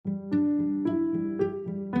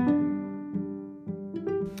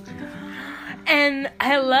And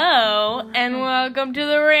hello, and welcome to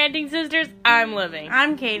the Ranting Sisters. I'm Living.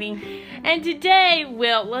 I'm Katie. And today,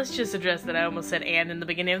 well, let's just address that I almost said "and" in the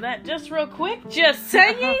beginning of that. Just real quick, just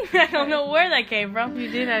saying. I don't know where that came from. You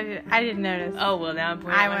did? I didn't notice. Oh, well, now I'm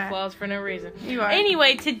pointing out my flaws for no reason. You are.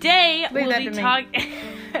 Anyway, today we'll be talking...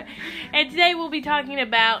 And today we'll be talking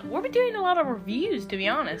about... We'll be doing a lot of reviews, to be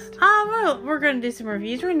honest. We're going to do some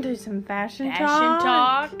reviews. We're going to do some fashion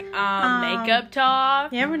talk. Makeup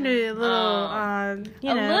talk. Yeah, we're going to do a little,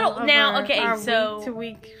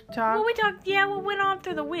 week-to-week talk. Well, we talked, we went on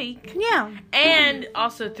through the week. Yeah. And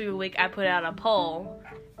also through the week, I put out a poll.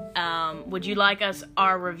 Would you like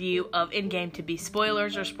our review of Endgame to be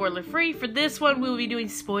spoilers or spoiler-free? For this one, we will be doing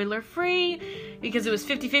spoiler-free because it was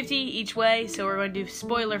 50-50 each way, so we're going to do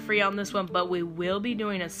spoiler-free on this one, but we will be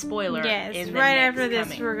doing a spoiler. Yes, in the right next after this,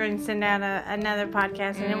 coming. we're going to send out another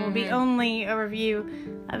podcast, and it will be only a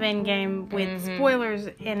review of Endgame with spoilers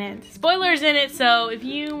in it. Spoilers in it, so if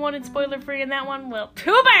you wanted spoiler-free in that one, well,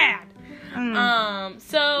 too bad!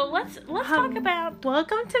 So let's talk about...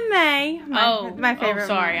 Welcome to May. My favorite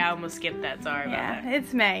sorry, month. I almost skipped that. Sorry about that.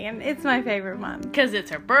 It's May, and it's my favorite month. Because it's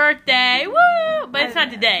her birthday. Woo! But it's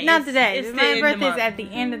not today. Not today. It's my birthday's at the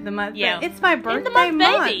end of the month. Yeah. It's my birthday in the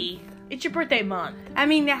month, baby. It's your birthday month. I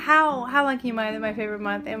mean, how lucky am I that my favorite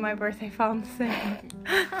month and my birthday fall in the same?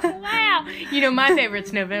 Wow. You know, my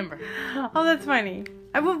favorite's November. Oh, that's funny.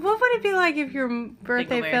 What would it be like if your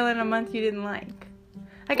birthday fell in a month you didn't like?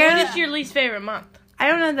 What is your least favorite month? I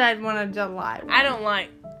don't know that I'd want a July one. I don't like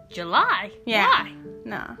July? Yeah. Why?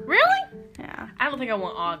 No. Really? Yeah. I don't think I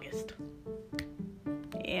want August.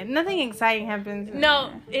 Yeah, nothing exciting happens.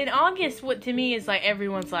 No, in August, what to me is like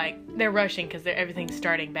everyone's like, they're rushing because everything's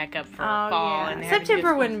starting back up for fall. Yeah. And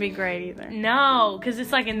September wouldn't be great either. No, because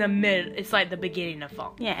it's like in the it's like the beginning of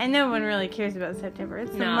fall. Yeah, and no one really cares about September.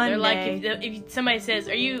 It's the Monday. They're like, if somebody says,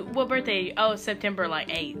 what birthday? Oh, September, like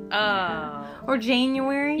 8th. Oh. Or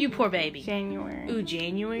January. You poor baby. January. Ooh,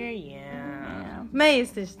 January, yeah. May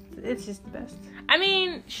is it's just the best. I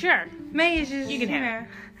mean, sure. May is just, you can have it.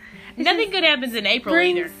 Nothing good happens in April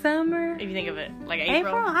either. Summer. If you think of it, like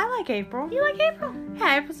April. I like April. You like April?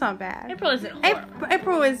 Yeah, April's not bad. April isn't horrible.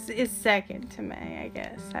 April is second to May, I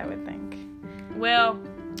guess, I would think. Well,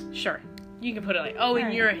 sure. You can put it like,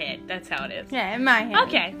 in your head. That's how it is. Yeah, in my head.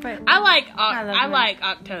 Okay. But I like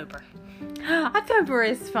October. October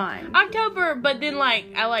is fine. October, but then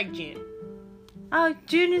I like June. Oh,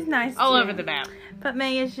 June is nice all too. over the map. But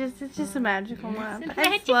May is just a magical month. I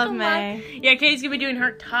just love May. Yeah, Katie's gonna be doing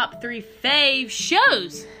her top 3 fave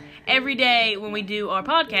shows. Every day when we do our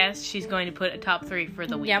podcast, she's going to put a top 3 for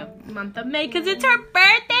the month of May because it's her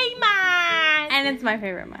birthday month. And it's my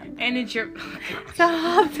favorite month. And it's your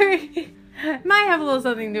top 3. Might have a little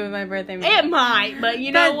something to do with my birthday month. It might, but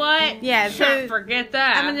you know what? Yeah, so forget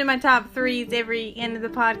that. I'm gonna do my top 3s every end of the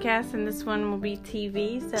podcast, and this one will be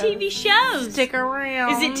TV. So TV shows. Stick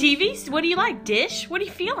around. Is it TV? What do you like? Dish? What are you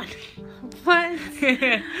feeling? What?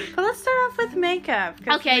 But let's start off with makeup.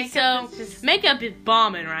 Okay, so makeup is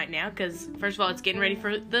bombing right now because first of all, it's getting ready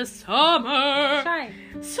for the summer. That's right.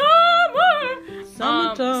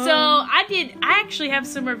 Summertime. So I actually have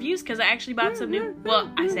some reviews because I actually bought some new.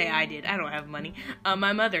 Well, I say I did. I don't have money.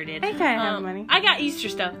 My mother did. I kind of have money. I got Easter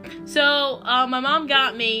stuff. So my mom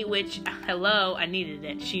got me, which I needed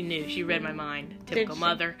it. She knew. She read my mind. Typical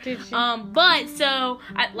mother. Did she? But so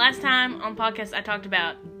last time on podcast I talked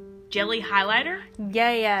about jelly highlighter.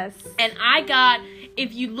 Yes. And I got,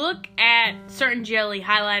 if you look at certain jelly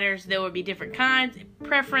highlighters, there will be different kinds.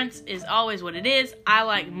 Preference is always what it is. I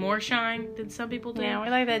like more shine than some people do. Yeah, we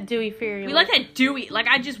like that dewy fairy. We like that dewy. Like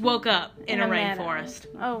I just woke up in a rainforest.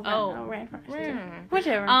 Rainforest.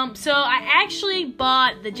 Whichever. So I actually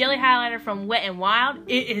bought the jelly highlighter from Wet n Wild.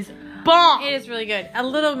 It is bomb. It is really good. A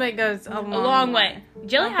little bit goes a long way.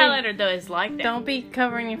 Jelly highlighter though is like that. Don't be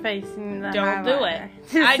covering your face in the Don't highlighter.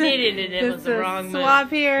 do it. I did it and it was the wrong move. Swab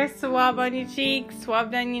here, swab on your cheeks,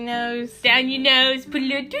 swab down your nose. Down your nose, put a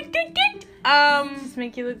little just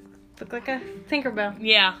make you look like a Tinkerbell.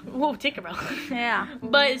 Yeah. Whoa, Tinkerbell. Yeah.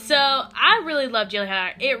 But so I really love jelly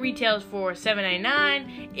highlighter. It retails for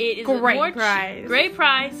 $7.99. It is great price. Great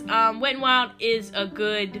price. Wet n Wild is a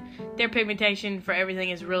good. Their pigmentation for everything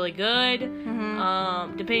is really good.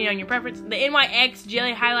 Depending on your preference. The NYX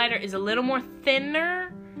jelly highlighter is a little more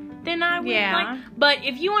thinner than I would like. But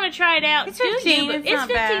if you want to try it out, it's $15.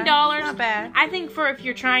 It's $15. Not bad. I think if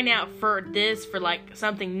you're trying out for this for like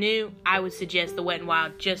something new, I would suggest the Wet n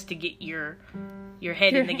Wild just to get your your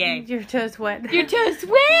head in the game. Your toes wet. Your toes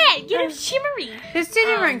wet. Get them shimmery. There's two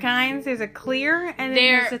different kinds. There's a clear and then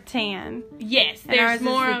there's a tan. Yes, and there's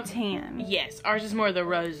more of tan. Yes, ours is more of the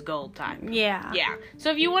rose gold type. Yeah. Yeah.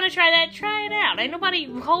 So if you want to try that, try it out. Ain't nobody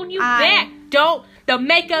holding you back. Don't. The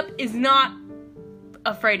makeup is not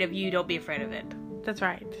afraid of you. Don't be afraid of it. That's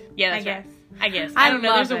right. Yeah, that's right. I guess. I don't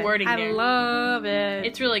know. There's a wording there. I love it.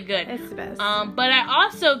 It's really good. It's the best. But I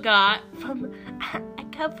also got from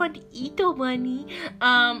Ito Money.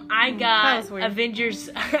 I got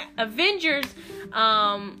Avengers.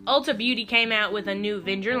 Ulta Beauty came out with a new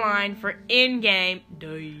Avenger line for Endgame.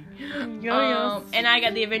 And I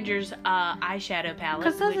got the Avengers eyeshadow palette.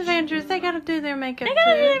 Because those Avengers, they gotta do their makeup. They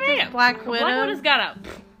gotta do their makeup. Black Widow. Black Widow's got a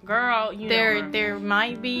girl. You know there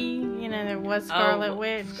might be. There was Scarlet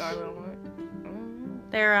Witch.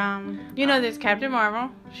 There's Captain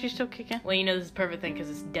Marvel. She's still kicking. Well, this is a perfect thing because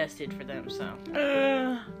it's dusted for them, so.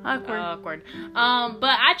 Awkward.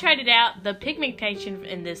 But I tried it out. The pigmentation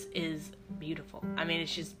in this is beautiful. I mean,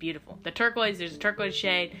 it's just beautiful. The turquoise, there's a turquoise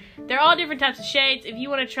shade. They're all different types of shades. If you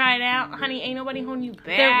want to try it out, honey, ain't nobody holding you back.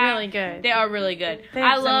 They're really good. They are really good.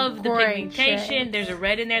 I love the pigmentation. Shades. There's a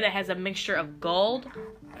red in there that has a mixture of gold.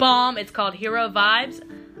 Bomb. It's called Hero Vibes.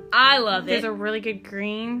 I love it. There's a really good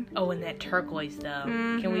green. Oh, and that turquoise, though.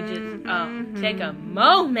 Can we just take a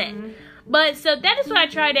moment? But, so that is what I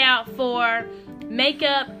tried out for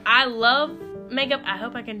makeup. I love makeup. I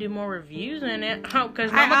hope I can do more reviews in it.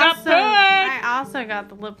 Because Mama got paid. I also got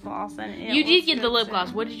the lip gloss. And you did get the lip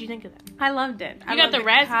gloss. What did you think of that? I loved it. You got the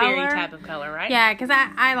raspberry type of color, right? Yeah, because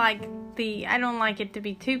I like I don't like it to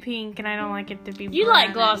be too pink, and I don't like it to be You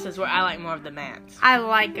like glosses where I like more of the mattes. I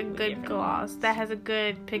like a good gloss that has a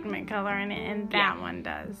good pigment color in it, and that one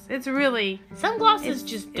does. It's really... Some glosses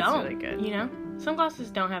just don't. It's really good. Some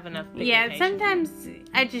glosses don't have enough Yeah, pigmentation. sometimes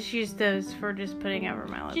I just use those for just putting over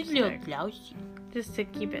my lipstick. Just a little glossy. Just to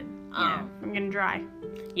keep it, from getting dry.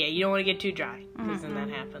 Yeah, you don't want to get too dry, because then that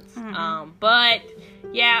happens. But,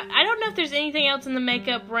 yeah, I don't know if there's anything else in the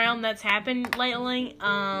makeup realm that's happened lately.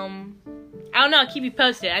 I don't know, I'll keep you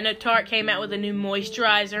posted. I know Tarte came out with a new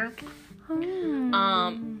moisturizer.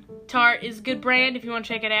 Tarte is a good brand if you want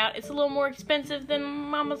to check it out. It's a little more expensive than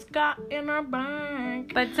Mama's got in her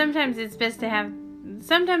bank. But sometimes it's best to have...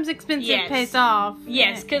 Sometimes expensive pays off.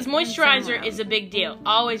 Yes, because moisturizer is a big deal.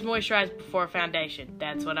 Always moisturize before foundation.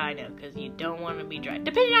 That's what I know, because you don't want to be dry.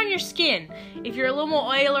 Depending on your skin. If you're a little more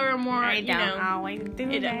oily or more, I don't always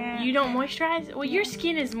do that. You don't moisturize? Well, your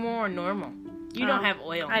skin is more normal. You don't have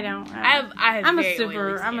oil. I don't. I'm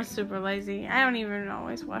a super lazy. I don't even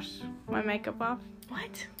always wash my makeup off.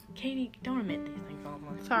 What? Katie, don't admit these things all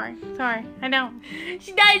the time. Sorry. I don't.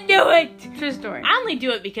 She doesn't do it. True story. I only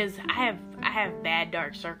do it because I have bad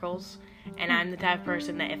dark circles, and I'm the type of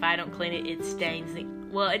person that if I don't clean it, it stains.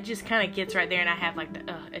 It just kind of gets right there, and I have I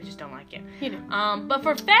just don't like it. You do. But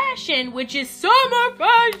for fashion, which is summer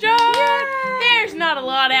fashion, there's not a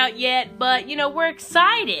lot out yet, but we're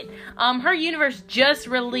excited. Her Universe just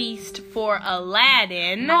released for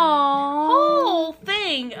Aladdin. Whole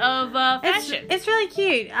thing of fashion. It's really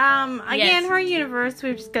cute. Again, Her Universe,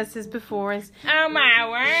 we've discussed this before, is my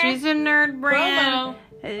word. She's a nerd brand. Promo.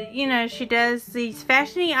 She does these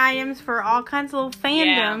fashion-y items for all kinds of little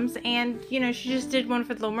fandoms, and, she just did one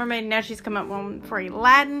for The Little Mermaid, and now she's come up with one for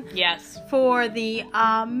Aladdin. Yes. For the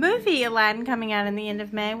movie Aladdin coming out in the end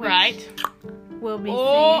of May, which we'll be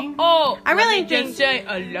seeing. I really think... just say,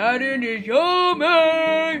 Aladdin is your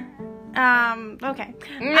man. Okay.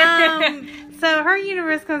 So Her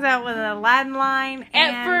Universe comes out with an Aladdin line,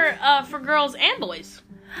 and for girls and boys.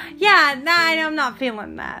 Yeah, I'm not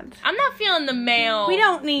feeling that. I'm not feeling the male. We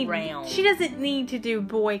don't need. Realm. She doesn't need to do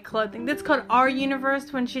boy clothing. That's called Our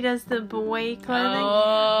Universe when she does the boy clothing.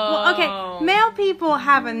 Oh. Well, okay. Male people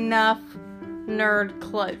have enough nerd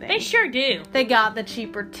clothing. They sure do. They got the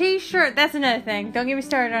cheaper t-shirt. That's another thing. Don't get me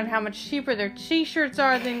started on how much cheaper their t-shirts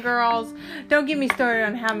are than girls. Don't get me started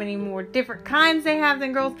on how many more different kinds they have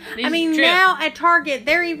than girls. Now at Target,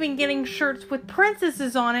 they're even getting shirts with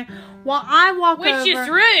princesses on it. While I walk over, which is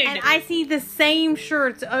rude, and I see the same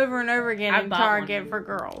shirts over and over again in Target for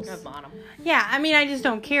girls. I bought them. Yeah, I just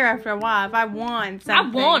don't care after a while. If I want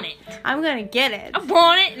something, I want it. I'm gonna get it. I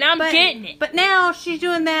want it, and I'm getting it. But now she's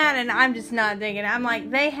doing that, and I'm just not digging it. I'm like,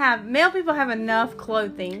 male people have enough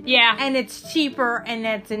clothing. Yeah. And it's cheaper, and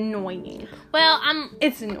that's annoying. Well,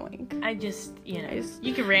 it's annoying. I just, you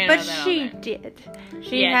can rant about that all day. But she did.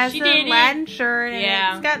 She has the Aladdin shirt,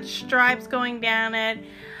 and it's got stripes going down it.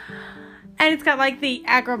 And it's got like the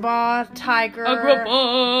Agrabah tiger.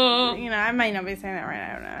 Agrabah. You know, I might not be saying that right.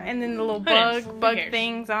 I don't know. And then the little bug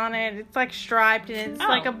things on it. It's like striped, and it's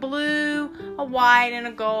like a blue, a white, and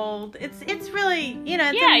a gold. It's really, you know,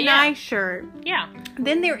 it's a nice shirt. Yeah.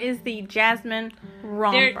 Then there is the Jasmine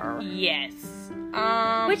romper. Yes.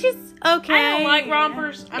 Which is okay. I don't like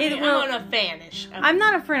rompers. I'm not a fanish. I'm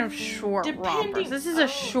not a fan of short rompers. This is a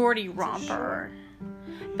shorty romper.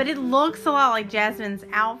 But it looks a lot like Jasmine's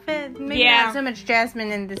outfit. Maybe not so much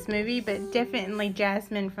Jasmine in this movie, but definitely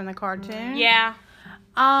Jasmine from the cartoon. Yeah.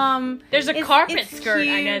 There's a carpet skirt.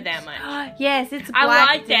 Cute. I know that much. Yes, it's black I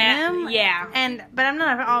like denim. That. Yeah. But I'm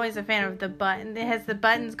not always a fan of the button. It has the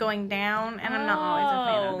buttons going down, and I'm not always a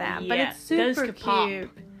fan of that. But it's super cute. Pop.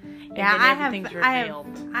 Yeah, I'm not sure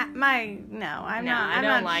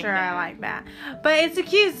I like that. But it's a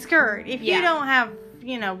cute skirt. If you don't have,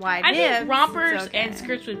 wide hips. I think rompers and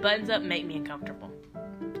skirts with buttons up make me uncomfortable.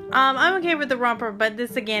 I'm okay with the romper, but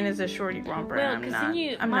this again is a shorty romper. Well, because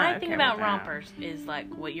my thing about rompers is like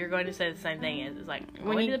what you're going to say. The same thing is like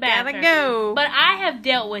when you to the bathroom. Gotta go. But I have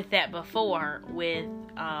dealt with that before with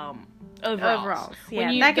overalls. Yeah,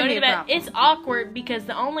 when you that go can to be the a bath, problem. it's awkward because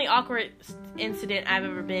the only awkward incident I've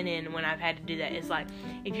ever been in when I've had to do that is like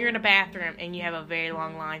if you're in a bathroom and you have a very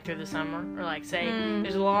long line through the summer, or like say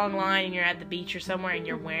there's a long line and you're at the beach or somewhere and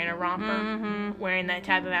you're wearing a romper, wearing that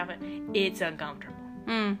type of outfit, it's uncomfortable.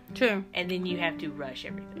 True. And then you have to rush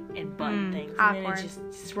everything and button things. Awkward. And then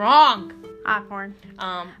it's wrong. Awkward.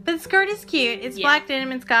 But the skirt is cute. It's black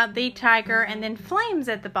denim. It's got the tiger and then flames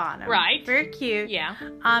at the bottom. Right. Very cute. Yeah.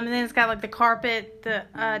 And then it's got like the carpet, the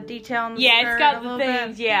detail on the skirt. Yeah, it's got the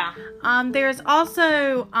things. Bit. Yeah. There's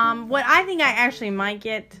also what I think I actually might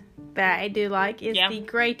get that I do like is the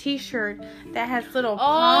gray T-shirt that has little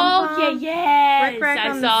pom-pom. Yes,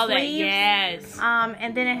 I saw that. Yes.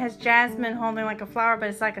 And then it has Jasmine holding like a flower, but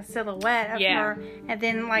it's like a silhouette of her. And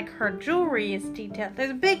then like her jewelry is detailed.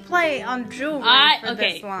 There's a big play on jewelry for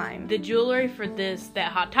this line. The jewelry for this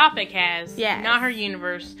that Hot Topic has, not her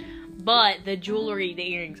universe. But the jewelry,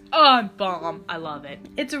 the earrings, bomb. I love it.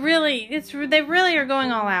 They really are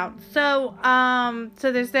going all out. So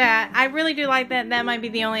there's that. I really do like that. That might be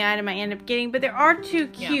the only item I end up getting. But there are two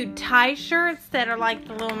cute tie shirts that are like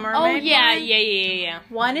the Little Mermaid. Oh, yeah.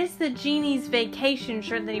 One is the Genie's vacation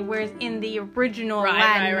shirt that he wears in the original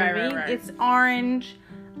Aladdin movie. Right. It's orange.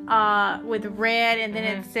 With red, and then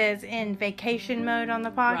it says in vacation mode on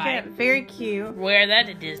the pocket. Right. Very cute. Wear that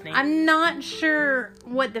at Disney. I'm not sure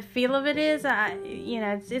what the feel of it is.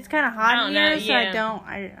 It's kind of hot in here, so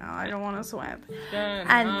I don't want to sweat.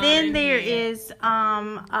 And then there is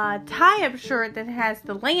a tie-up shirt that has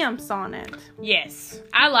the lamps on it. Yes,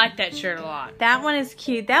 I like that shirt a lot. That one is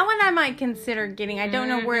cute. That one I might consider getting. I don't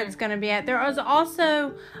know where it's going to be at. There is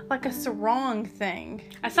also like a sarong thing.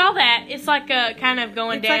 I saw that. It's like a kind of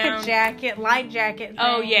going down. It's like a jacket, light jacket thing.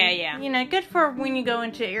 Oh, yeah. Good for when you go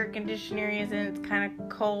into air-conditioned areas and it's kind of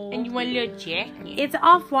cold. And you want a little jacket. It's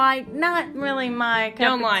off-white, not really my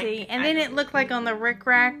cup of tea. And then it looked like on the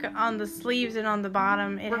rick-rack, on the sleeves and on the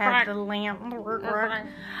bottom, it had the lamp.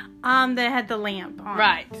 That had the lamp on.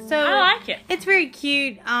 Right. So I like it. It's very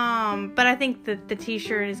cute. But I think that the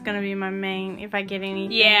T-shirt is going to be my main if I get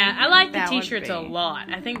anything. Yeah, I like the T-shirts a lot.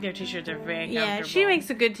 I think their T-shirts are very comfortable. Yeah, she makes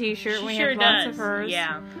a good T-shirt. We have lots of hers.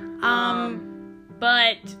 Yeah.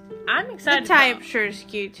 But I'm excited. The tie-up shirt is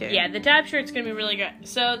cute too. Yeah, the tie-up shirt's gonna be really good.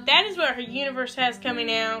 So that is what her universe has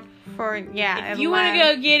coming out. If you want to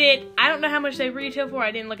go get it, I don't know how much they retail for.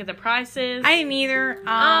 I didn't look at the prices. I didn't either.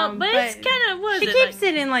 But it's kind of she keeps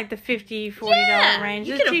it in like the $50-$40 range.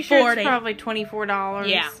 You the can T-shirt's afford it. Probably $24.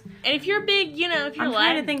 Yeah, and if you're big, if you're I'm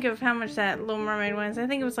trying to think of how much that Little Mermaid was. I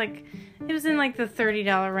think it was in like the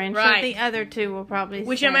 $30 range. Right. So the other two will probably.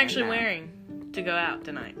 Which I'm actually wearing to go out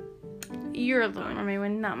tonight. Your Little Mermaid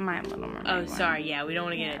one, not my Little Mermaid one. Oh, sorry. Yeah, we don't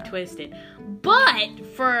want to get it twisted. But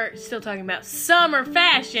for still talking about summer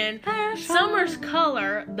fashion, summer's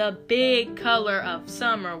color, the big color of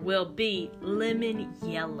summer will be lemon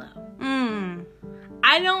yellow.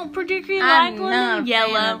 I don't particularly like lemon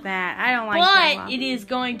yellow. Fan of that. I don't like yellow. But it is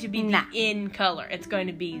going to be the in color. It's going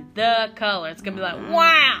to be the color. It's going to be like,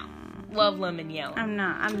 wow, love lemon yellow. I'm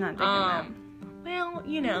not digging that. Well,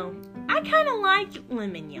 I kind of like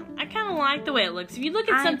lemon yellow. I kind of like the way it looks. If you look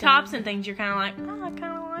at some tops and things, you're kind of like, oh, I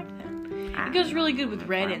kind of like that. It goes really good with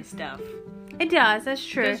red and stuff. It does. That's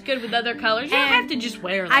true. It goes good with other colors. You don't have to just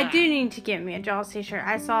wear that. I do need to get me a Jaws t-shirt.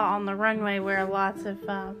 I saw on the runway where lots of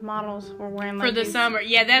models were wearing for the summer.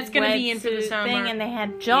 Yeah, that's going to be in for the summer. And they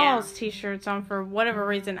had Jaws t-shirts on for whatever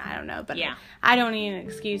reason. I don't know. But I don't need an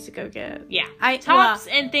excuse to go get it. Yeah. Tops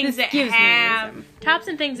and things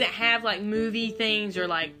that have like movie things or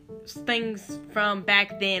like things from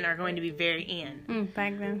back then are going to be very in.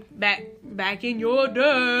 Back then. Back in your day.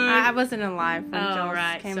 I wasn't alive when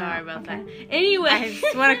Jaws came out. Sorry about that. Anyway, I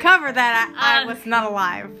just want to cover that. I was not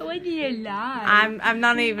alive. I wasn't alive. I'm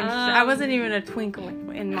not even. I wasn't even a twinkle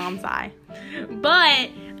in Mom's eye. But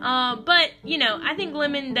I think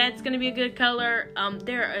lemon, that's gonna be a good color.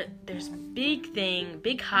 There's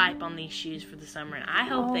big hype on these shoes for the summer, and I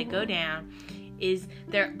hope they go down.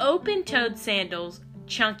 They're open-toed sandals,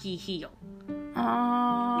 chunky heel.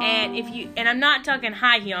 Oh. And I'm not talking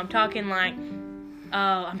high heel. I'm talking like,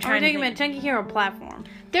 I'm trying to think. Are you talking about chunky heel or platform?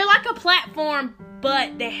 They're like a platform,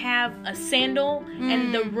 but they have a sandal,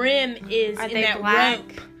 and the rim is in that black?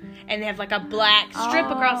 rope. And they have like a black strip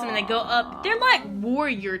across them, and they go up. They're like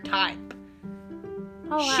warrior type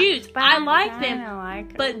shoes. I like them,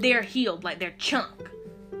 but they're heeled, like they're chunk.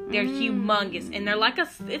 They're humongous, and they're like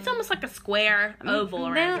it's almost like a square oval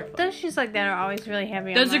around your foot. Those shoes like that are always really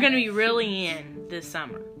heavy. Those are going to be really in this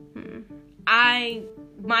summer. I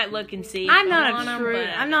might look and see. I'm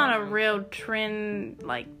not a real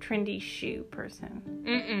trendy shoe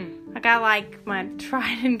person. Like I like my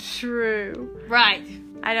tried and true. Right.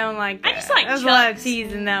 I don't like. I just like Chucks. Chucks. A lot of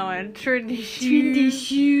teasing that one. Trendy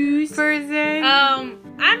shoes person.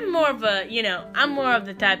 I'm more of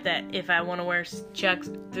the type that if I want to wear Chucks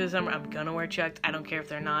through the summer, I'm gonna wear Chucks. I don't care if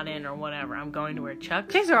they're not in or whatever. I'm going to wear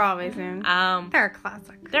Chucks. Chucks are always in. They're a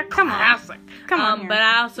classic. They're classic. Come on. Here. But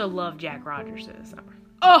I also love Jack Rogers this summer.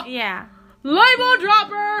 Oh yeah. Label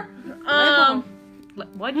dropper.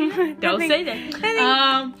 What? Don't say that.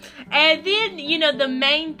 And then, the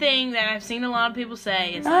main thing that I've seen a lot of people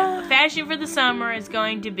say is like, fashion for the summer is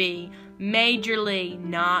going to be majorly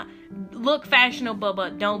not look fashionable,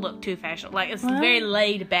 but don't look too fashionable. Like, it's very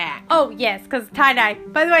laid back. Oh, yes, because tie-dye.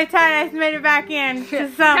 By the way, tie-dye's made it back in to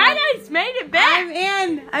summer. Tie-dye's made it back. I'm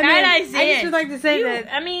in. Tie-dye's in. I just would like to say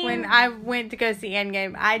when I went to go see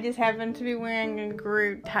Endgame, I just happened to be wearing a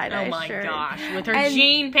Groot tie-dye shirt. Oh, my gosh. With her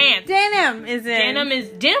jean pants. Denim is in.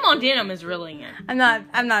 Denim on denim is really in. I'm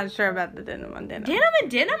not sure about the denim on denim. Denim and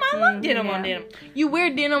denim? I love denim on denim. You wear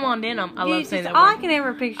denim on denim. I love saying that all word. I can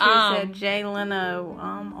ever picture is a Jay Leno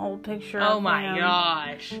old picture of him. My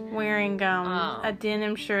gosh. Wearing a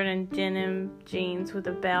denim shirt and denim jeans with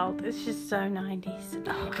a belt. It's just so 90s.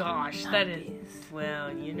 Oh, gosh, 90s. That is.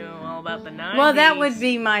 Well, you know all about the 90s. Well, that would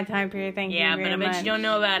be my time period. Thank you very much. Yeah, but I bet you don't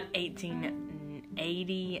know about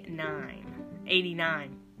 89.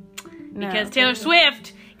 Because Taylor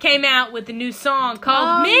Swift came out with a new song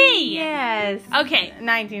called Me. Yes. Okay.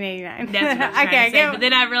 1989. That's what I was trying to say. But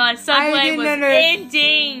then I realized Segway was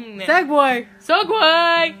ending. Segway.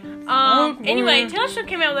 Anyway, Taylor Swift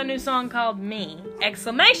came out with a new song called Me.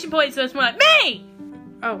 Exclamation point, so it's more like, Me!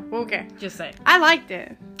 Oh, okay. Just say. I liked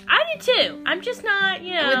it. I did too. I'm just not, With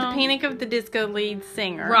the Panic of the Disco lead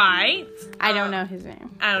singer. Right. I don't know his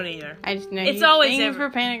name. I don't either. I just know it's always sings for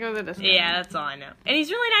Panic of the Disco. Yeah, that's all I know. And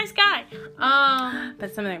he's a really nice guy.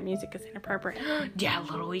 But some of their music is inappropriate. Yeah,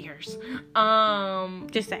 little ears.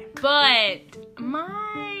 Just saying. But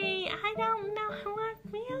I don't know how I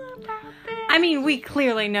feel about this. I mean, we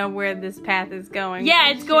clearly know where this path is going. Yeah,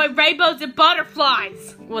 it's going rainbows and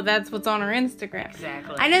butterflies. Well, that's what's on her Instagram.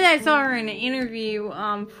 Exactly. I know that I saw her in an interview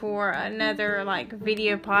for another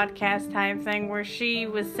video podcast type thing where she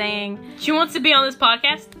was saying she wants to be on this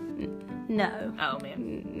podcast. No. Oh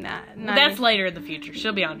man. Not that's later in the future.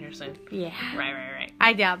 She'll be on here soon. Yeah. Right.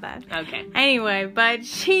 I doubt that. Okay. Anyway, but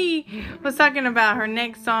she was talking about her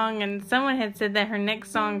next song, and someone had said that her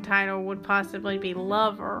next song title would possibly be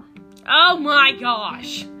Lover. Oh my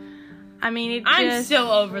gosh. I mean, I'm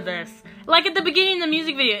so over this. Like at the beginning of the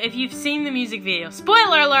music video, if you've seen the music video,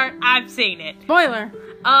 spoiler alert, I've seen it. Spoiler.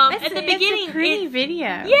 At the beginning, it's a pretty video.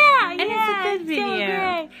 Yeah, and it's a good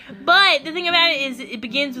video. So but the thing about it is, it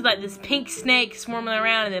begins with like this pink snake swarming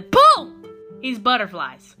around, and then boom, he's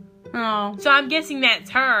butterflies. Oh. So I'm guessing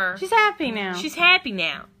that's her. She's happy now. She's happy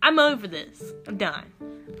now. I'm over this. I'm done.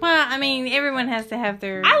 Well, I mean, everyone has to have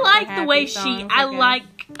their. I like the way songs, I like.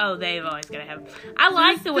 Oh, they've always gotta have. I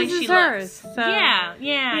like the way she looks. So, yeah.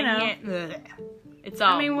 Ugh. It's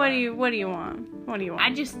all. I mean, what do you want? What do you want?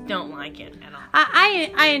 I just don't like it at all.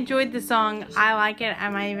 I enjoyed the song. I like it. I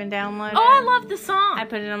might even download it. Oh, I love the song. I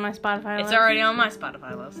put it on my Spotify list. It's already on my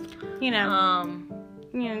Spotify list. I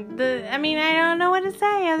don't know what to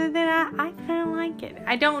say other than I kind of like it.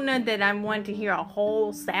 I don't know that I want to hear a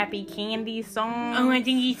whole sappy Candy song. Oh, I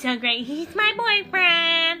think he's so great. He's my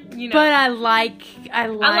boyfriend. But I like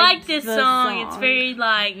this song. It's very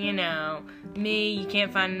me. You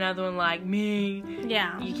can't find another one like me.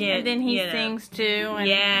 Yeah, you can't. And then he sings too. And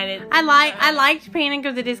yeah, I liked Panic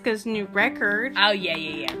of the Disco's new record. Oh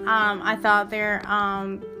yeah. I thought their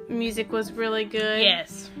music was really good.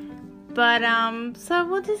 Yes. But, so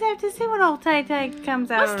we'll just have to see what old Tay-Tay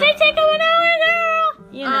comes out. What's Tay-Tay coming out, girl?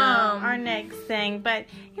 You know, our next thing. But,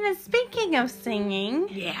 speaking of singing.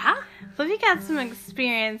 Yeah? So you got some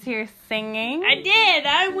experience here singing. I did.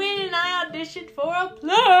 I went and I auditioned for a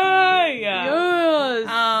play. Yes.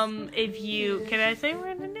 Can I say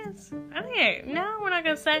where it is? Okay. No, we're not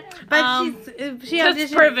gonna say. But she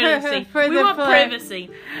auditioned privacy. We want privacy.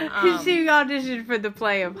 She auditioned for the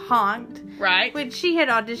play of Honked. Right. Which she had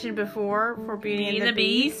auditioned before for Beauty and the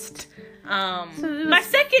Beast. So my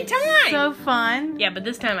second time. So fun. Yeah, but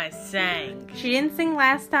this time I sang. She didn't sing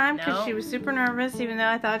last time because she was super nervous, even though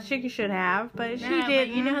I thought she should have, but she did.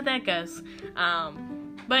 But you know how that goes.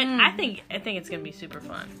 But I think it's gonna be super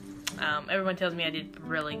fun. Everyone tells me I did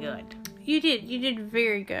really good. You did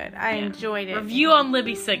very good. I enjoyed it. Review on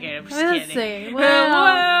Libby singing. I'm just Let's kidding. See.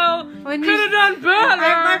 Well, could have done better.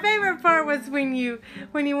 My favorite part was when you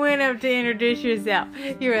went up to introduce yourself.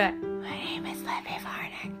 You were like, "My name is Libby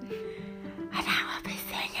Varnick, and I will be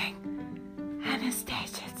singing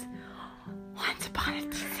Anastasia's Once Upon a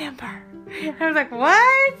December." I was like,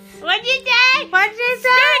 "What? What'd you say? What'd you say?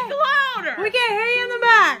 Speak louder. We can't hear you in the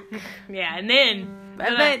back." Yeah, and then.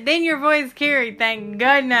 But then your voice carried, thank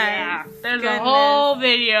goodness. Yeah, there's a whole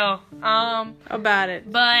video about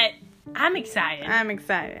it. But I'm excited. I'm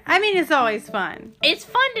excited. I mean, it's always fun. It's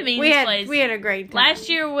fun to be in this place. We had a great time. Last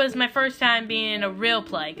year was my first time being in a real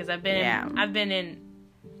play because I've been in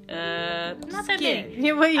not that many.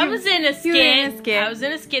 I was in a skit. I was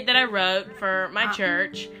in a skit that I wrote for my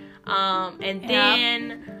church. And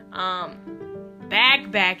then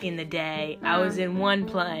back in the day, I was in one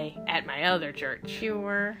play at my other church. You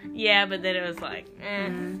were? Yeah, but then it was like,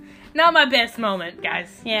 not my best moment, guys.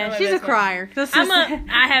 Yeah, she's a crier.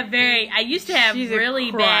 I used to have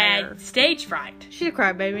really bad stage fright. She's a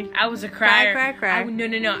crybaby. I was a crier. Cry.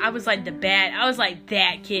 No. I was like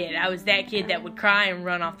that kid. I was that kid that would cry and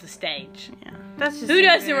run off the stage. Yeah. That's just Who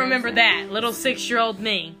doesn't remember that? Little 6-year-old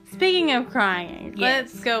me. Speaking of crying,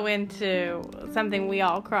 let's go into something we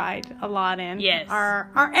all cried a lot in. Yes. Our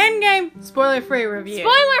Endgame spoiler-free review.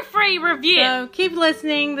 Spoiler-free review. So keep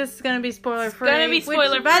listening. This is going to be spoiler-free. It's going to be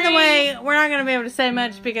spoiler-free. By the way, we're not going to be able to say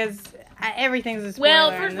much because everything's a spoiler.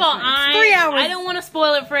 Well, first of all, it's 3 hours. I don't want to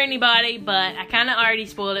spoil it for anybody, but I kind of already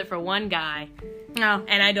spoiled it for one guy. No.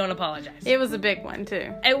 And I don't apologize. It was a big one,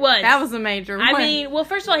 too. It was. That was a major one. I mean, well,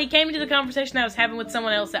 first of all, he came into the conversation I was having with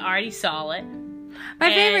someone else that already saw it. My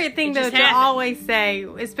favorite thing, though, to always say,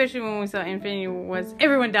 especially when we saw Infinity War, was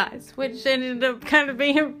everyone dies, which ended up kind of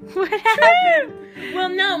being what happened. Well,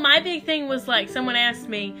 no, my big thing was, like, someone asked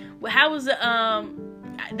me, well, how was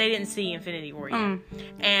they didn't see Infinity War yet.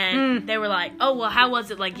 And they were like, oh, well, how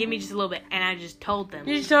was it? Like, give me just a little bit. And I just told them.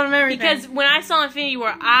 You just told them everything. Because when I saw Infinity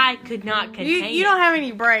War, I could not contain it. You don't have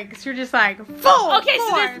any breaks. You're just like, full Okay,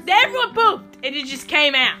 force. So everyone pooped. And it just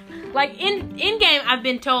came out. Like, in Endgame, I've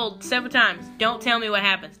been told several times, don't tell me what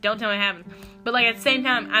happens. Don't tell me what happens. But, like, at the same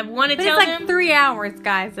time, I want to tell them. It's like 3 hours,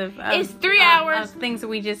 guys, it's 3 hours. Of things that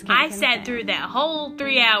we just can't contain. I sat through that whole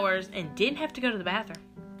 3 hours and didn't have to go to the bathroom.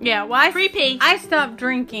 Yeah, well, Pre-pee. I stopped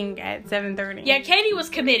drinking at 7:30. Yeah, Katie was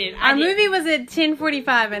committed. Our movie was at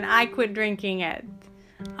 10:45, and I quit drinking at.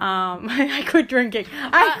 I quit drinking.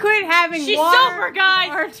 I quit having she's water. She's sober,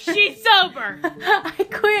 guys. She's sober. I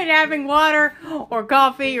quit having water or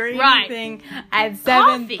coffee or anything at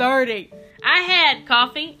 7:30. I had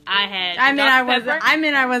coffee. I had.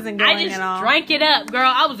 I wasn't going I just at all. Drank it up,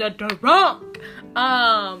 girl. I was a drunk.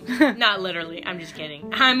 Not literally. I'm just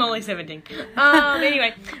kidding. I'm only 17.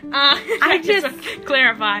 Anyway, I just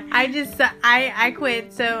clarify. I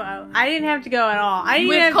quit, so I didn't have to go at all. I didn't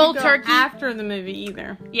With have cold to go turkey after the movie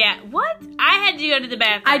either. Yeah. What? I had to go to the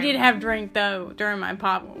bathroom. I did have drink though during my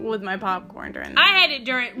popcorn during. I had it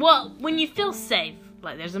during. Well, when you feel safe.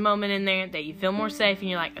 Like, there's a moment in there that you feel more safe, and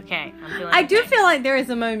you're like, okay, I'm feeling I do feel like there is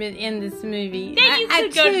a moment in this movie that you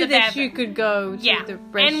could go to the bathroom. You could go to the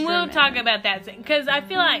restroom. And we'll talk about that because I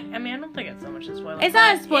feel like, I mean, I don't think it's so much a spoiler. It's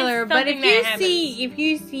not a spoiler, but if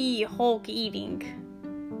you see Hulk eating,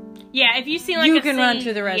 if you see like you can run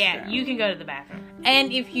to the restroom. Yeah, you can go to the bathroom.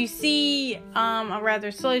 And if you see a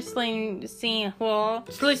rather slow scene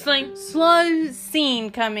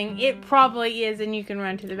coming, it probably is, and you can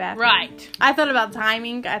run to the bathroom. Right. I thought about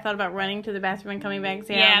timing. I thought about running to the bathroom and coming back.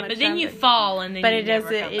 But then you fall, and then. But it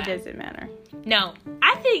doesn't matter. No,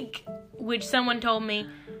 I think, which someone told me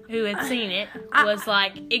who had seen it was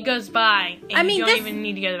like it goes by, and you don't even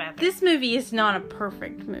need to go to the bathroom. This movie is not a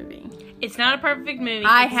perfect movie. It's not a perfect movie.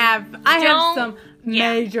 I have some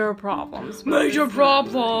major problems. Major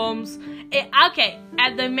problems. Okay,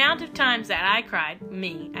 at the amount of times that I cried,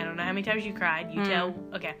 I don't know how many times you cried, you tell,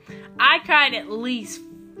 okay. I cried at least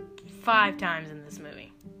 5 times in this movie.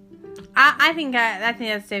 I think that's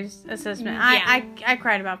Dave's assessment. Yeah. I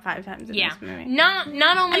cried about 5 times in this movie. Not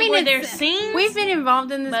only were there scenes. We've been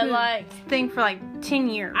involved in this thing for like 10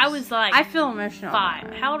 years. I was like, I feel emotional.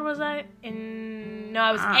 5. How old was I?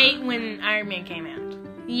 I was 8 when Iron Man came out.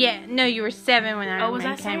 Yeah, no, you were 7 when Iron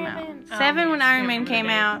Man came out. 7 when Iron Man came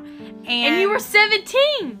out. And you were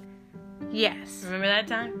 17! Yes. Remember that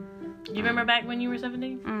time? Do you remember back when you were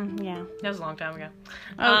 17? Yeah. That was a long time ago.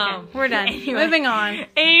 Okay, we're done. Anyway. Moving on.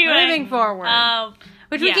 Anyway. Moving forward.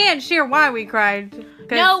 We can't share why we cried.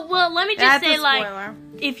 No, well, let me just say, spoiler.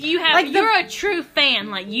 If you have, you're a true fan,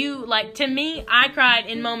 to me, I cried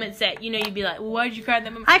in moments that, you'd be like, well, why did you cry at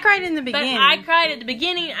that moment? I cried in the beginning. But I cried at the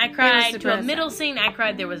beginning, I cried to a middle scene, I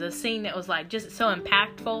cried, there was a scene that was, just so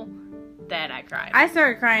impactful that I cried. I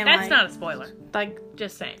started crying, That's not a spoiler.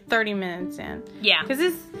 Just saying. 30 minutes in. Yeah.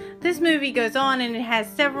 Because this movie goes on and it has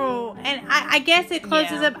several, and I guess it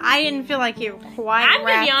closes up. I didn't feel like it quite I'm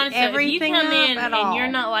going to be honest, everything if you come in and you're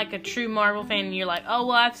not a true Marvel fan and you're like, oh,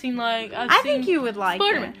 well, I've seen I think you would like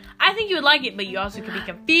Spider-Man. it. I think you would like it, but you also could be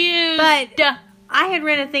confused. But I had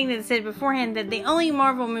read a thing that said beforehand that the only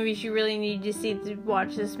Marvel movies you really needed to see to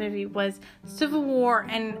watch this movie was Civil War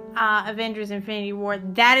and Avengers Infinity War.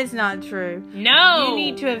 That is not true. No. You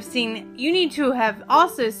need to have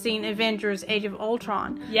also seen Avengers Age of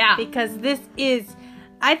Ultron. Yeah. Because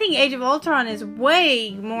I think Age of Ultron is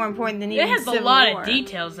way more important than even Civil War. It has a lot of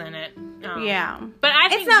details in it. Yeah. But I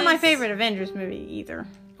think it's not my favorite Avengers movie either.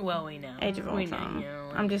 Well, we know. Age of Ultron. We know.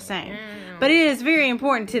 I'm just saying. But it is very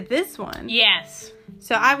important to this one. Yes.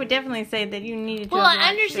 So I would definitely say that you needed to. Well, I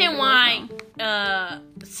understand why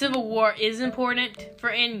Civil War is important for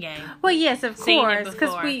Endgame. Well, yes, of course,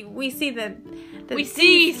 because we see that we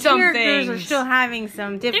see some characters things are still having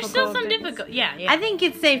some difficulties. There's still some difficulty. Yeah. I think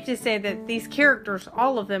it's safe to say that these characters,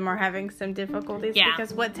 all of them, are having some difficulties. Yeah.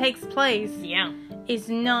 Because what takes place. Yeah. Is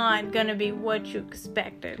not going to be what you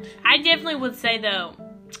expected. I definitely would say though.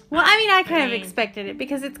 Well, I kind of expected it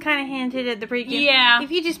because it's kind of hinted at the preview. Yeah.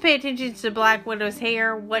 If you just pay attention to Black Widow's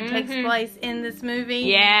hair, what takes place in this movie,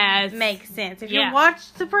 yes, makes sense. If you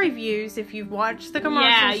watch the previews, if you've watched the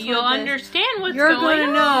commercials, you'll understand what's you're going on. You're going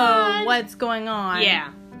to know what's going on.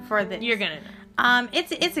 Yeah. For this, you're gonna know.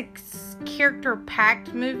 It's a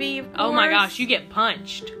character-packed movie. Of course. Oh my gosh, you get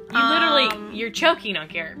punched. You literally, you're choking on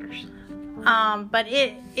characters. But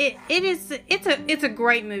it's a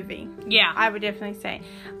great movie. Yeah, I would definitely say.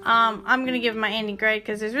 I'm gonna give my ending grade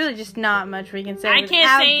because there's really just not much we can say I without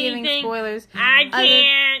can't say giving anything. spoilers. I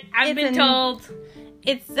can't. I've been told.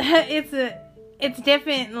 It's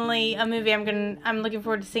definitely a movie I'm looking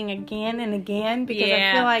forward to seeing again and again because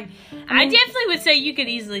I feel like I definitely would say you could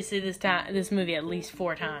easily see this movie at least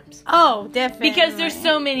 4 times. Oh, definitely. Because there's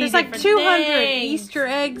so many. There's different 200 things. Easter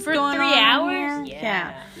eggs for going 3 on hours. Here.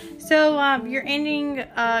 Yeah. So your ending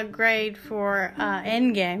grade for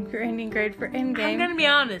Endgame. Your ending grade for Endgame. I'm gonna be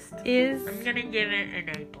honest. I'm gonna give it an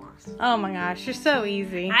A+. Oh my gosh, you're so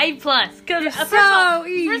easy. A+. Because first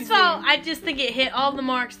of all, I just think it hit all the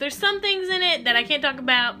marks. There's some things in it that I can't talk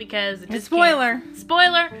about because it's spoiler.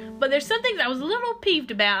 But there's some things I was a little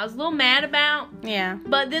peeved about. I was a little mad about. Yeah.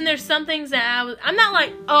 But then there's some things that I'm not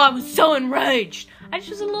like, oh, I was so enraged. I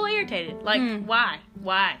just was a little irritated. Like, why?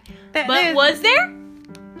 But was there?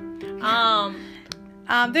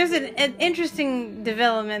 There's an interesting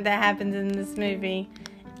development that happens in this movie.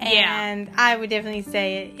 And I would definitely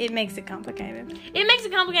say it makes it complicated. It makes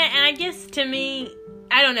it complicated, and I guess to me,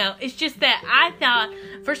 I don't know. It's just that I thought,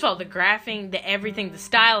 first of all, the graphing, the everything, the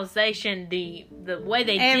stylization, the way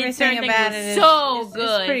they did certain things was so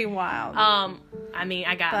good. It's pretty wild. I mean,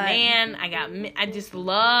 I just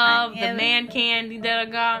love the man candy that I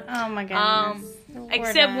got. Oh my goodness.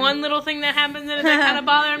 Except one little thing that happens in it that kind of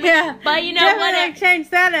bothered me. Yeah. But you know what? I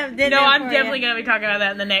changed that up, didn't I? No, I'm definitely going to be talking about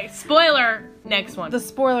that in the next next one. The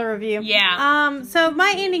spoiler review. Yeah. So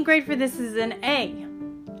my ending grade for this is an A.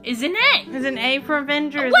 Is an A? Is an A for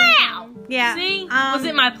Avengers. Wow. Yeah. See? Was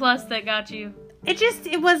it my plus that got you?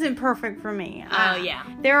 It wasn't perfect for me. Oh, yeah.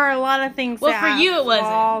 There are a lot of things for you it wasn't.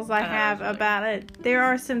 Flaws I have about it. There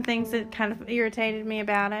are some things that kind of irritated me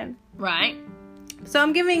about it. Right. So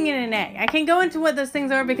I'm giving it an A. I can't go into what those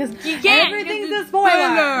things are because everything's a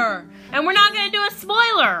spoiler. And we're not going to do a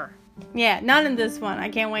spoiler. Yeah, not in this one. I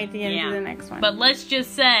can't wait to get into the next one. But let's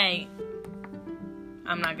just say,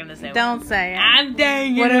 I'm not gonna say. Don't say it. I'm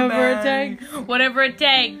dang it. Whatever it takes. Whatever it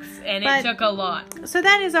takes, and it took a lot. So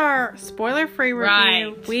that is our spoiler-free review.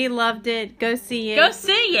 Right. We loved it. Go see it. Go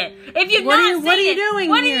see it. If you've What not are you- seen what are you it, doing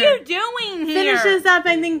what here? are you doing here? Finish this up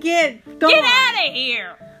and then get going. Get out of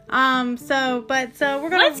here. So we're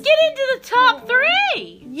gonna. Let's get into the top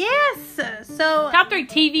 3. Yes. So Top 3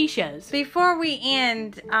 TV shows. before we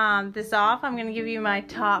end this off, I'm going to give you my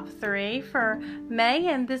top 3 for May,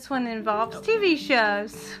 and this one involves TV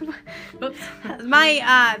shows. Oops.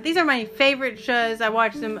 These are my favorite shows. I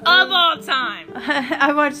watch them Of all time.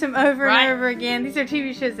 I watch them over Right. and over again. These are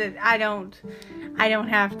TV shows that I don't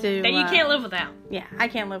have to. That you can't live without. Yeah, I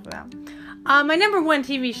can't live without. My number 1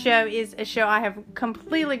 TV show is a show I have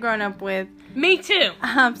completely grown up with. Me too.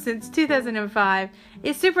 Since 2005.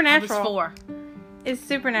 It's Supernatural. I was 4. It's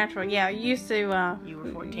Supernatural. Yeah, you used to. You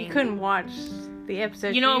were 14. You couldn't watch the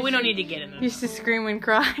episode. You know what? We don't need to get into You used to scream and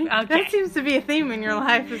cry. Okay. That seems to be a theme in your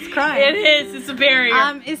life. Is crying. It is. It's a barrier.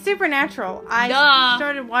 It's Supernatural. I Duh.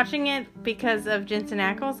 started watching it because of Jensen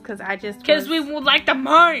Ackles. Because we would like the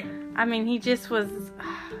money. I mean, he just was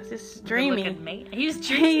just dreamy. Look at me. He's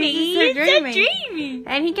dreamy. He's so dreamy. dreamy.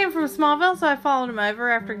 And he came from Smallville, so I followed him over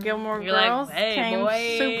after Gilmore You're like, Girls hey, came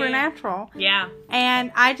boy. Supernatural. Yeah.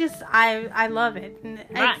 And I love it. And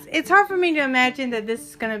Right. It's hard for me to imagine that this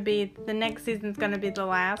is going to be, the next season's going to be the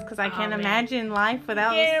last, because I can't man. imagine life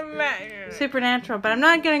without Yeah, Supernatural. But I'm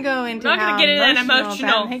not going to go into not how gonna get into that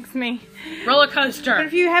emotional. that makes me. roller But coaster.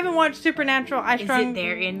 if you haven't watched Supernatural, I Is strongly... it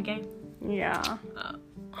their Endgame? Yeah.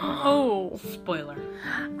 Oh. Spoiler.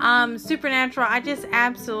 Supernatural, I just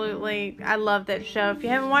absolutely, I love that show. If you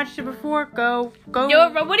haven't watched it before, go. What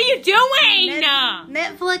are you doing?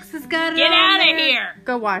 Netflix has got it Get on out of there. here.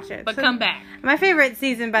 Go watch it. But So, come back. my favorite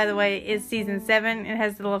season, by the way, is season 7. It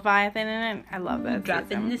has the Leviathan in it. I love that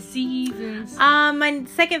Dropping season. the seasons. My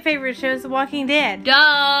second favorite show is The Walking Dead.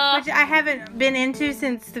 Duh. Which I haven't been into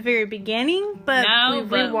since the very beginning, but we've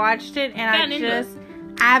rewatched it, and I just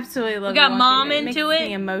absolutely love it. We got The Walking Mom Dead. into makes it.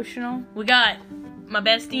 me emotional. We got my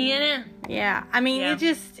bestie in it. Yeah, I mean, Yeah.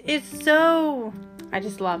 it's so, I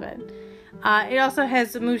just love it. It also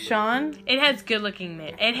has Mushan. It has good looking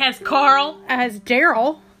men. It has Carl. It has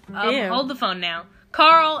Daryl. Ew. Hold the phone now.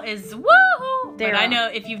 Carl is woohoo. But I Daryl. know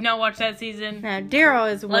if you've not watched that season, Now,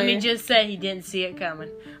 Daryl is let me just say he didn't see it coming.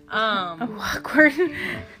 awkward.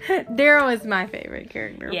 Daryl is my favorite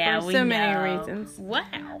character for we so many know. reasons. Wow.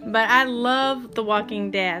 But I love The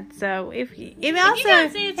Walking Dead, so it you also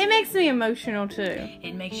guys see it makes me emotional too.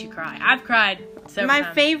 It makes you cry. I've cried several My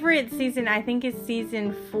times. favorite season, I think, is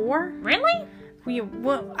season 4. Really?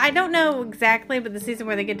 I don't know exactly, but the season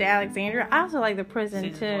where they get to Alexandria. I also like the prison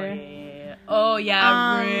Season too. 4, yeah. Oh yeah,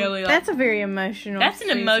 I really like. That's a very emotional. That's an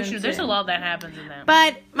season, emotional. There's too. a lot that happens in that.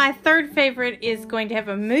 But my third favorite is going to have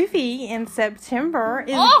a movie in September.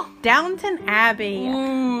 Is Downton Abbey.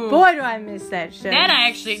 Ooh. Boy, do I miss that show.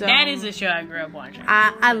 That is a show I grew up watching.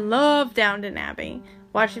 I love Downton Abbey.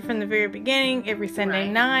 Watch it from the very beginning every Sunday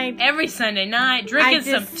night. Every Sunday night, drinking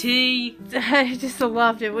some tea. I just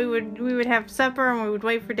loved it. We would have supper and we would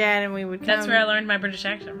wait for Dad and we would come. That's where I learned my British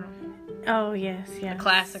accent from. Oh yes. A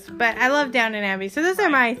classic. But I love Downton Abbey. So those are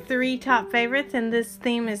my 3 top favorites, and this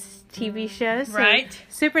theme is TV shows. So Right.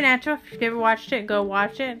 Supernatural. If you've never watched it, go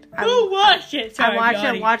watch it. Go watch it. Sorry,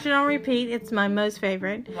 Watch it on repeat. It's my most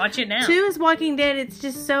favorite. Watch it now. 2 is Walking Dead. It's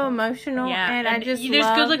just so emotional, and I just there's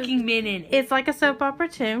love good-looking men in it. It's like a soap opera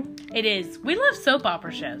too. It is. We love soap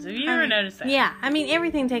opera shows. Have you ever noticed that? Yeah, I mean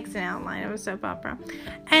everything takes an outline of a soap opera.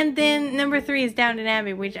 And then number 3 is Downton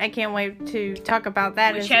Abbey, which I can't wait to talk about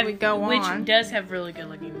that as we go on. Which does have really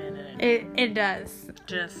good-looking men in it. It does.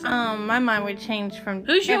 Just. My mind would change from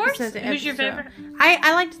Who's yours? episode to Who's your episode. favorite?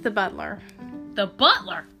 I liked the butler. The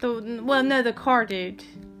butler. The car dude.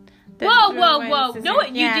 Whoa! No,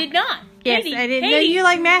 you did not. Yes, Katie, I didn't. No, you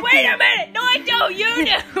like Matthew. Wait a minute. No, I don't. You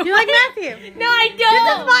do. You like Matthew. No, I This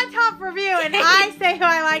don't. is my top review, and I say who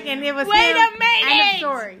I like, and it was Wait him a minute. and a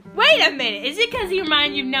story. Wait a minute. Is it because he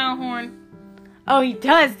reminds you of Nalhorn? Oh, he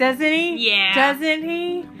does, doesn't he? Yeah. Doesn't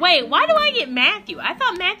he? Wait, why do I get Matthew? I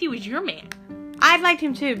thought Matthew was your man. I liked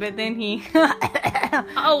him too, but then he.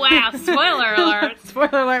 Oh wow! Spoiler alert!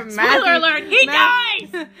 Spoiler alert! Spoiler alert! He dies.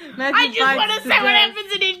 Matthew I just want to say what death.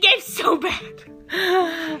 happens in Endgame so bad.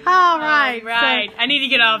 All right, right. So I need to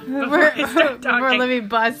get off before we're, I start talking. We're living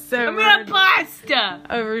bust I'm gonna bust.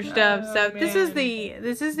 over stuff. So this is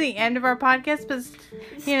man. the end of our podcast, but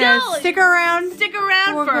stick around. Stick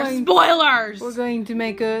around We're for going- spoilers. We're going to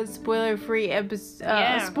make a spoiler-free episode.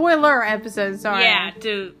 Yeah. Spoiler episode. Sorry. Yeah,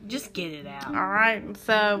 dude, just get it out. All right.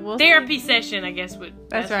 So we'll Therapy session, I guess.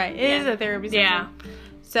 That's right. It is a therapy session. Yeah.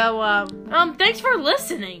 So, thanks for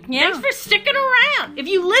listening. Yeah. Thanks for sticking around. If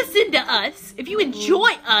you listen to us, if you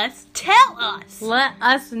enjoy us, tell us. let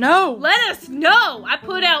us know. Let us know. I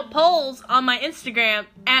put out polls on my Instagram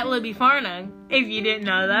at Libby Farnung. If you didn't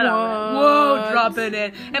know that already. Whoa, drop it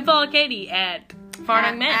in. And follow Katie at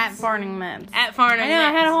Farnung Mets. At Farnung Mets. At Farnung I know,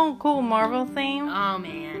 I Mets. had a whole cool Marvel theme Oh,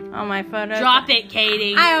 man. on my photos. Drop it,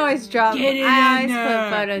 Katie. I always drop Get it I in always there.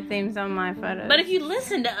 put photo themes on my photos. But if you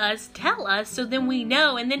listen to us, tell us so then we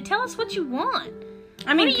know. And then tell us what you want.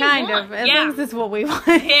 I mean, what do you kind want? of. As Yeah. long as it's what we want.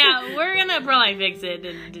 Yeah, we're going to probably fix it.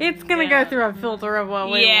 It's gonna go through a filter of what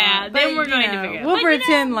we Yeah, want. then But, we're you going to know, figure it out. We'll But, you know-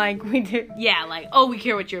 pretend like we do. Yeah, like, oh, we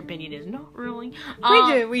care what your opinion is. Not really.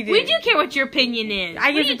 We do. We do care what your opinion is.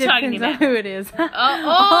 I guess what are it you talking depends on about? who it is.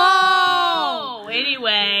 Oh,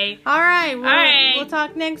 anyway. All right. All right. We'll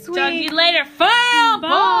talk next week. Talk to you later. Bye.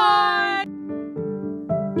 Bye.